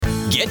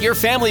Get your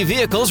family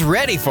vehicles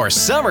ready for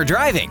summer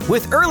driving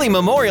with early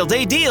Memorial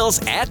Day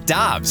deals at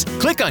Dobbs.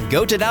 Click on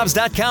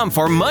GoToDobbs.com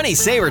for money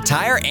saver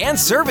tire and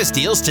service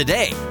deals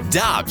today.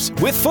 Dobbs,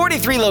 with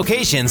 43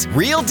 locations,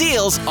 real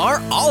deals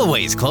are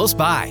always close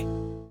by.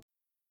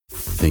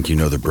 Think you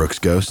know the Brooks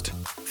Ghost?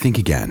 Think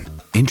again.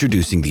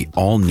 Introducing the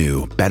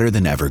all-new,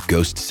 better-than-ever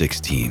Ghost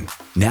 16.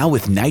 Now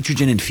with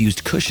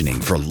nitrogen-infused cushioning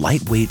for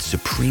lightweight,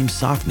 supreme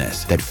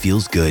softness that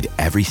feels good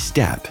every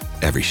step,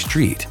 every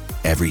street,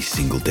 every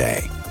single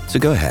day. So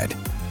go ahead,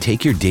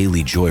 take your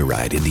daily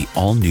joyride in the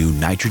all-new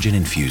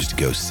nitrogen-infused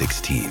Ghost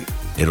 16.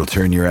 It'll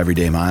turn your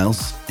everyday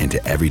miles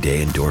into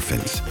everyday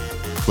endorphins.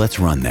 Let's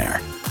run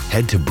there.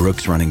 Head to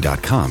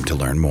brooksrunning.com to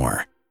learn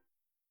more.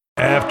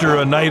 After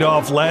a night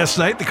off last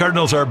night, the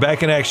Cardinals are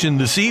back in action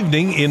this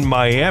evening in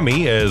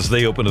Miami as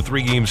they open a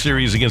 3-game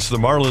series against the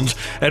Marlins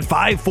at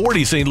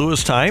 5:40 St.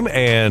 Louis time.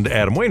 And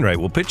Adam Wainwright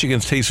will pitch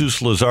against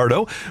Jesus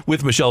Luzardo.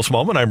 With Michelle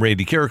Smallman, I'm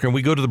Randy Carricker, and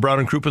we go to the Brown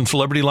and Crouppen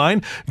Celebrity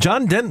Line.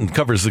 John Denton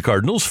covers the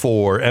Cardinals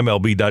for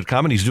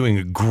MLB.com, and he's doing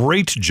a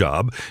great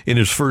job in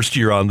his first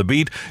year on the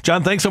beat.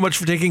 John, thanks so much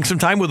for taking some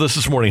time with us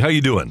this morning. How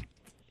you doing?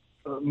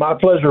 My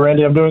pleasure,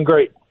 Randy. I'm doing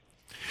great.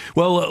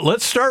 Well,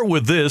 let's start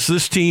with this.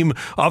 This team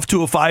off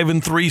to a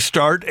 5-3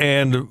 start,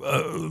 and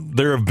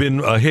there have been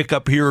a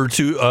hiccup here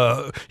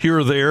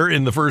or there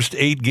in the first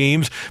 8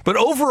 games. But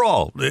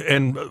overall,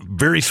 and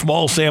very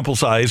small sample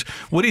size,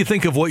 what do you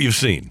think of what you've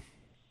seen?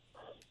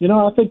 You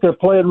know, I think they're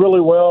playing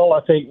really well.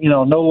 I think,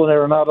 Nolan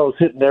Arenado's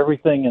hitting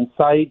everything in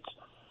sight.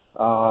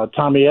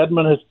 Tommy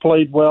Edman has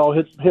played well,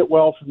 hit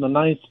well from the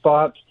 9th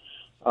spot.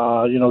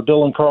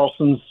 Dylan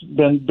Carlson's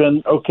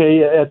been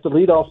okay at the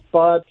leadoff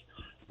spot.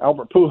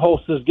 Albert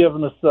Pujols has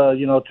given us,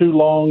 2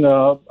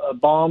 long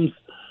bombs.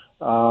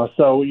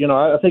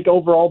 I think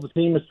overall the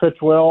team has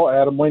pitched well.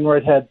 Adam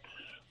Wainwright had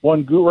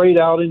one great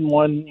outing,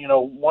 one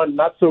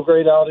not so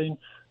great outing.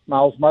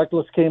 Miles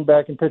Michaelis came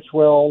back and pitched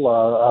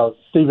well.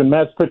 Steven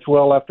Matz pitched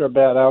well after a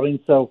bad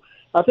outing. So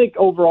I think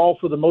overall,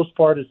 for the most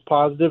part, it's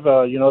positive.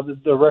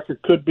 The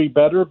record could be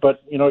better,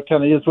 but, it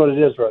kind of is what it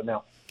is right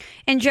now.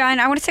 And, John,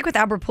 I want to stick with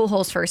Albert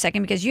Pujols for a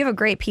second because you have a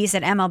great piece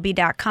at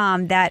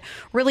MLB.com that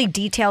really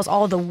details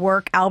all the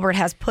work Albert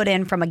has put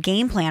in from a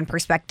game plan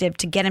perspective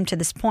to get him to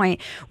this point.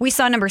 We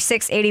saw number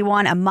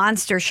 681, a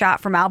monster shot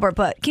from Albert,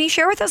 but can you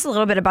share with us a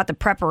little bit about the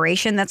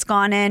preparation that's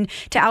gone in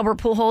to Albert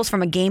Pujols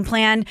from a game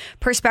plan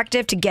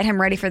perspective to get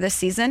him ready for this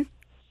season?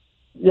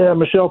 Yeah,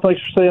 Michelle,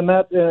 thanks for saying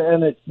that.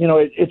 And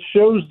it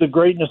shows the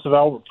greatness of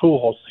Albert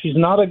Pujols. He's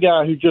not a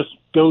guy who just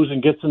goes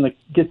and gets in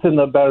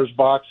the batter's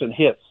box and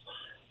hits.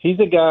 He's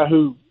a guy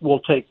who will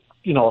take,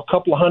 a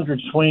couple of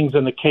hundred swings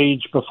in the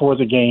cage before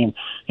the game.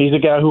 He's a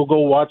guy who will go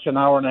watch an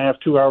hour and a half,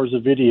 2 hours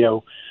of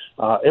video.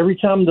 Every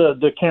time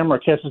the camera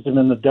catches him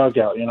in the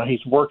dugout,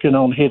 he's working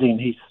on hitting.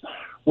 He's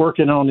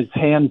working on his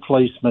hand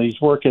placement.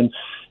 He's working.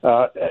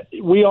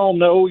 We all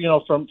know,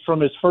 from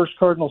his first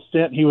Cardinal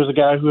stint, he was a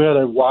guy who had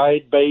a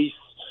wide base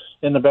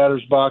in the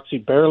batter's box. He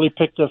barely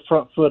picked the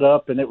front foot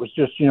up, and it was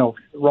just,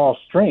 raw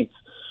strength.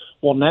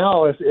 Well,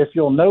 now, if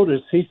you'll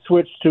notice, he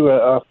switched to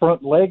a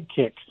front leg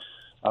kick.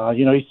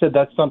 He said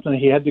that's something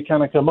he had to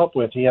kind of come up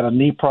with. He had a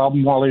knee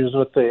problem while he was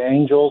with the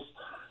Angels.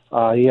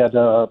 He had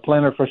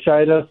plantar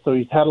fasciitis, so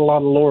he's had a lot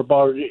of lower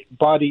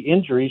body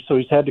injuries, so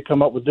he's had to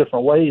come up with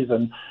different ways.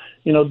 And,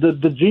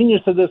 the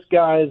genius of this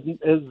guy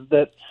is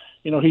that,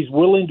 he's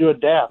willing to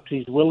adapt.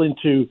 He's willing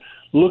to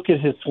look at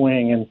his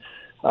swing. And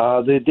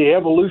the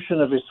evolution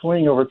of his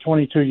swing over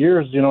 22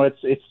 years,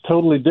 it's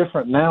totally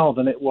different now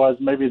than it was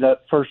maybe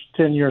that first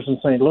 10 years in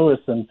St. Louis.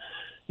 And,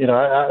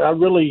 I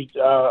really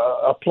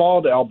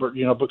applaud Albert,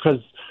 because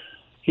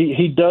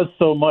he does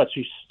so much.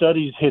 He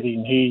studies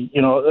hitting.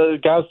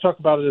 Guys talk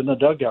about it in the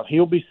dugout.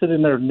 He'll be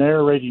sitting there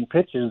narrating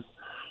pitches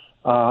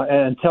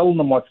and telling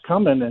them what's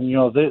coming. And,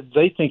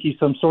 they think he's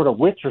some sort of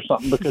witch or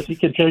something because he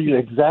can tell you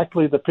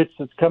exactly the pitch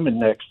that's coming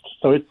next.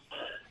 So it's,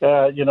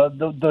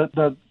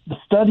 the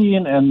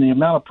studying and the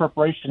amount of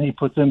preparation he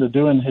puts into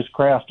doing his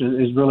craft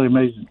is really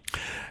amazing.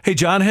 Hey,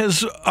 John,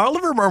 has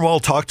Oliver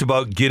Marmol talked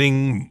about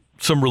getting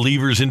some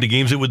relievers into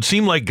games? It would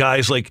seem like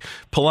guys like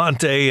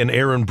Palante and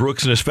Aaron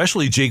Brooks and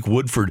especially Jake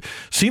Woodford,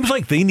 seems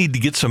like they need to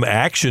get some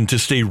action to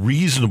stay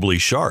reasonably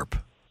sharp.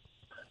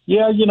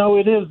 Yeah,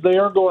 it is. They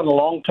are going a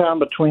long time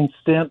between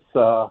stints.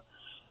 That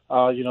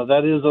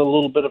is a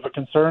little bit of a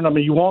concern. I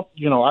mean,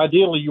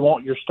 ideally you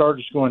want your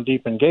starters going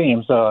deep in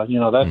games.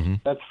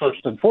 That's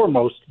first and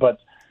foremost. But,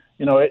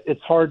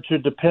 it's hard to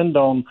depend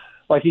on,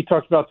 like he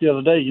talked about the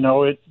other day,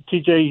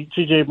 TJ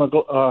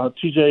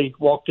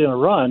walked in a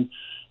run,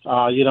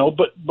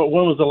 but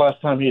when was the last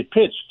time he had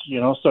pitched?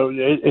 So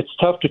it's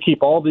tough to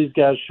keep all these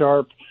guys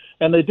sharp.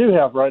 And they do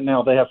have right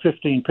now, they have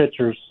 15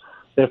 pitchers.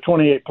 They have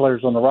 28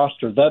 players on the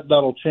roster.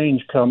 That'll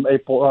change come May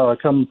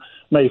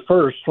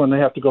 1st when they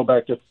have to go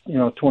back to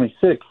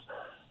 26,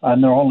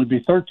 and there'll only be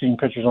 13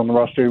 pitchers on the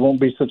roster. It won't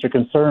be such a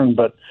concern,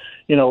 but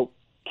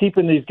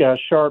keeping these guys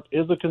sharp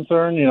is a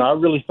concern. I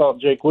really thought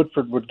Jake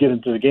Woodford would get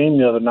into the game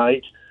the other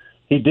night.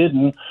 He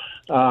didn't.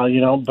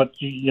 But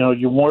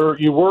you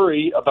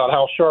worry about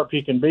how sharp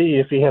he can be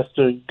if he has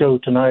to go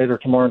tonight or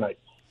tomorrow night.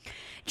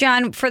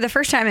 John, for the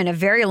first time in a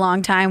very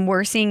long time,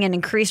 we're seeing an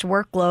increased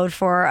workload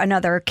for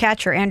another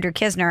catcher, Andrew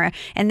Knizner,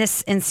 in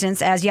this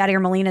instance, as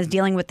Yadier Molina is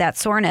dealing with that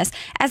soreness.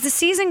 As the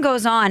season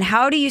goes on,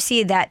 how do you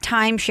see that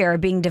timeshare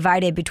being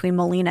divided between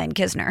Molina and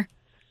Knizner?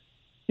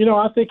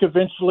 I think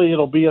eventually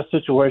it'll be a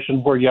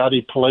situation where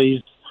Yadi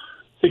plays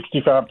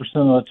 65% of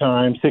the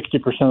time,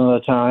 60% of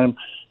the time.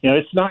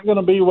 It's not going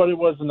to be what it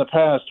was in the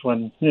past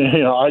when,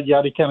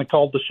 Yadi kind of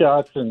called the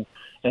shots and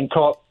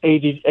caught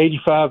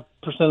 85%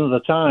 of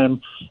the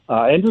time.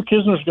 Andrew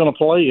Knizner's going to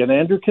play, and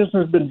Andrew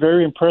Knizner's been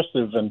very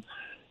impressive. And,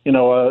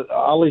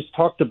 Ollie's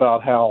talked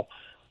about how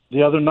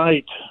the other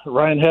night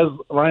Ryan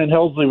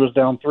Helsley was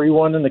down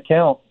 3-1 in the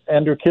count.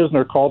 Andrew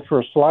Knizner called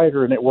for a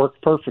slider, and it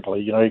worked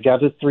perfectly. He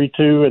got it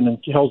 3-2, and then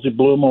Helsley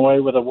blew him away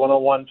with a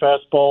 1-on-1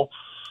 fastball.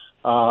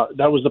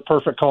 That was the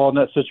perfect call in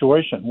that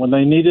situation. When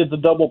they needed the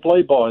double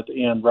play ball at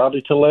the end,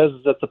 Rowdy Tellez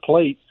is at the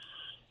plate.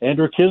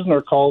 Andrew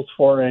Knizner calls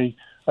for a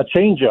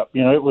changeup.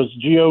 It was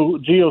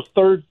Gio's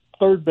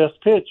third best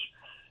pitch.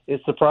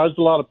 It surprised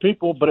a lot of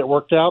people, but it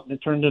worked out and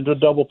it turned into a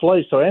double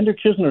play. So Andrew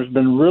Knizner has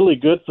been really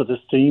good for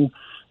this team.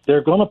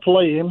 They're going to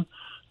play him.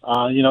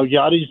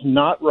 Yadi's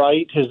not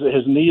right.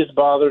 His knee is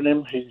bothering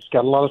him. He's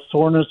got a lot of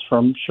soreness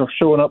from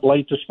showing up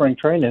late to spring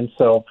training.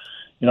 So,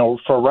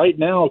 for right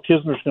now,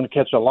 Knizner's going to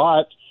catch a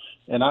lot.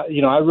 And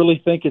I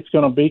really think it's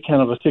going to be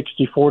kind of a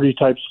 60-40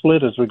 type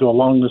split as we go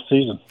along this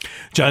season.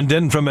 John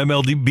Denton from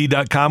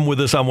MLB.com with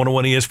us on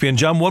 101 ESPN.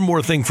 John, one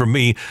more thing from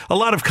me. A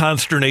lot of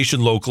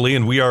consternation locally,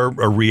 and we are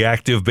a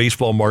reactive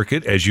baseball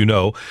market, as you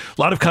know.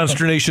 A lot of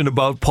consternation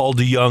about Paul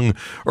DeJong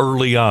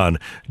early on.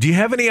 Do you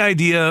have any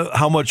idea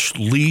how much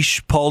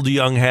leash Paul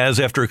DeJong has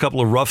after a couple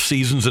of rough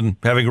seasons and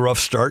having a rough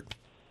start?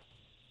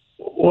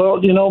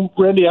 Well,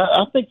 Randy,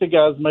 I think the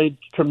guy's made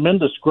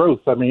tremendous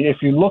growth. I mean, if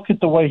you look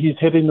at the way he's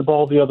hitting the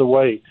ball the other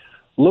way,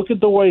 look at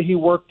the way he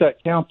worked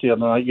that count the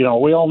other night.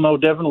 We all know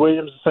Devin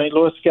Williams, the St.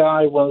 Louis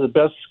guy, one of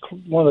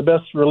the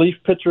best relief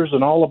pitchers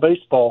in all of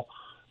baseball.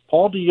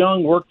 Paul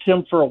DeJong worked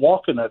him for a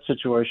walk in that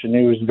situation.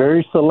 He was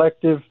very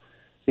selective.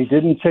 He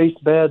didn't chase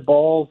bad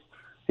balls.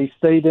 He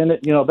stayed in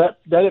it.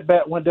 That at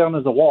bat went down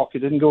as a walk. It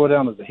didn't go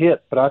down as a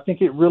hit. But I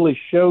think it really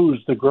shows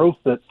the growth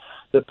that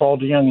Paul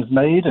DeJong has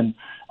made. And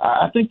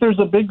I think there's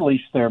a big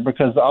leash there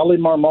because Ollie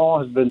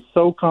Marmol has been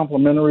so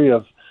complimentary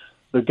of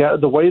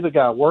the way the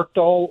guy worked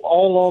all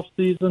off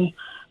season.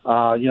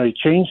 He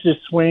changed his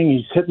swing.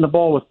 He's hitting the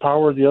ball with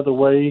power the other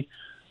way.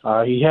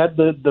 He had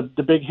the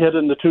big hit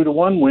in the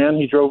 2-1 win.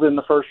 He drove in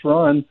the first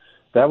run.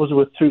 That was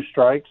with 2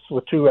 strikes,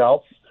 with 2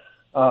 outs.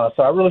 So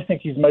I really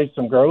think he's made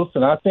some growth,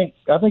 and I think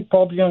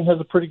Paul DeJong has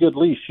a pretty good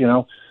leash.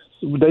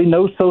 They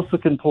know Sosa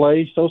can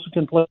play. He's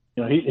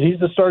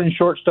the starting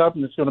shortstop,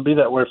 and it's going to be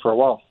that way for a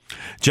while.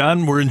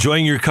 John, we're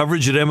enjoying your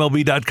coverage at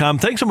MLB.com.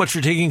 Thanks so much for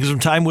taking some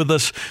time with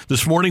us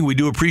this morning. We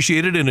do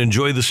appreciate it and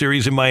enjoy the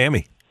series in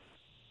Miami.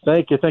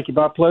 Thank you.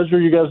 My pleasure.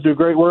 You guys do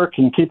great work,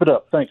 and keep it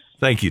up. Thanks.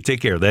 Thank you.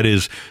 Take care. That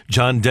is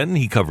John Denton.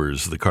 He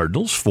covers the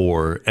Cardinals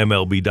for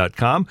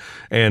MLB.com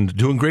and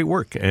doing great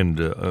work and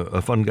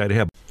a fun guy to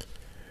have.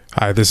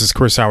 Hi, this is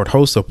Chris Howard,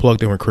 host of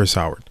Plugged In with Chris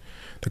Howard.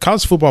 The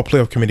College Football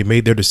Playoff Committee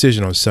made their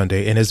decision on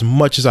Sunday, and as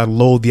much as I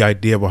loathe the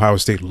idea of Ohio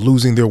State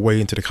losing their way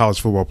into the College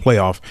Football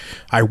Playoff,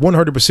 I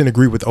 100%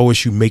 agree with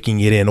OSU making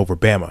it in over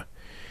Bama.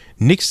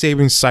 Nick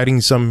Saban citing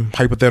some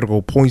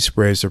hypothetical point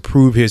spreads to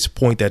prove his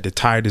point that the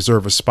Tide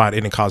deserve a spot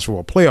in the College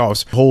Football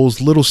Playoffs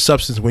holds little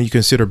substance when you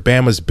consider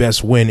Bama's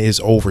best win is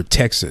over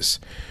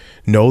Texas.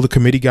 No, the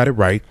committee got it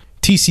right.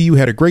 TCU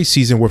had a great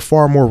season with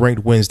far more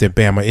ranked wins than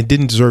Bama and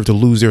didn't deserve to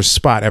lose their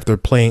spot after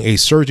playing a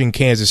surging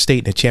Kansas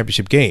State in a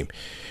championship game.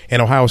 And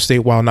Ohio State,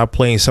 while not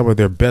playing some of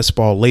their best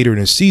ball later in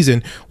the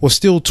season, was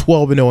still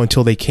 12-0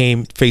 until they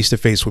came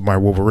face-to-face with my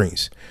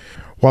Wolverines.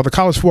 While the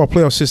college football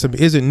playoff system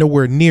isn't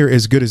nowhere near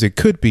as good as it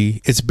could be,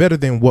 it's better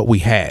than what we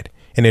had.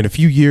 And in a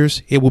few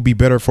years, it will be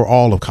better for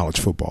all of college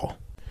football.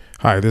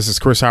 Hi, this is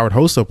Chris Howard,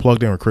 host of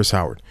Plugged In with Chris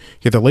Howard.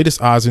 Get the latest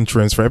odds and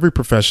trends for every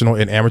professional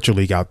and amateur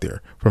league out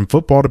there. From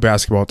football to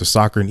basketball to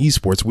soccer and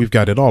esports, we've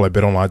got it all at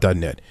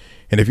BetOnline.net.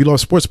 And if you love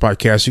sports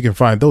podcasts, you can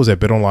find those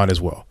at BetOnline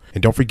as well.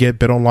 And don't forget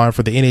BetOnline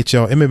for the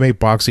NHL, MMA,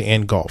 boxing,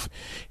 and golf.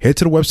 Head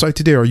to the website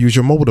today or use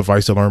your mobile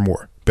device to learn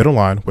more.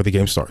 BetOnline, where the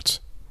game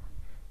starts.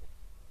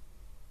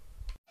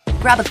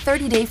 Grab a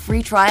 30-day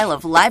free trial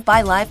of Live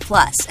by Live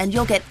Plus, and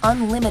you'll get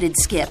unlimited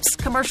skips,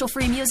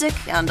 commercial-free music,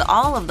 and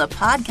all of the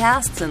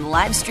podcasts and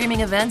live streaming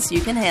events you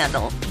can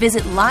handle.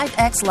 Visit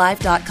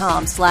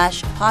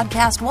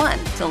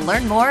livexlive.com/podcast1 to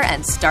learn more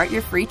and start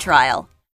your free trial.